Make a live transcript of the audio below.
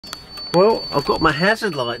Well, I've got my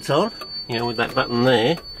hazard lights on, you know, with that button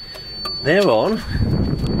there. They're on.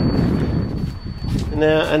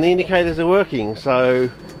 Now, and the indicators are working, so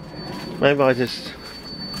maybe I just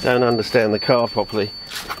don't understand the car properly.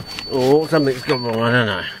 Or something's gone wrong, I don't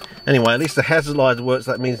know. Anyway, at least the hazard light works,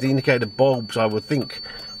 that means the indicator bulbs, I would think,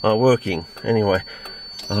 are working. Anyway,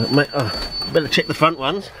 better check the front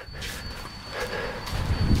ones.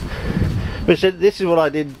 But so this is what I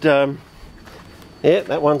did. Yeah,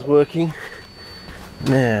 that one's working.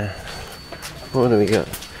 Now, what do we got?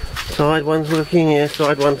 Side one's working, yeah,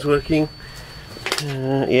 side one's working.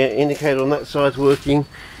 Yeah, indicator on that side's working.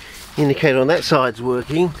 Indicator on that side's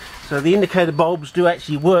working. So the indicator bulbs do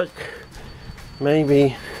actually work.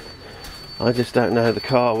 Maybe I just don't know the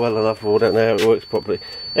car well enough, or don't know how it works properly.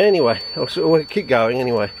 Anyway, I'll keep going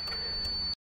anyway.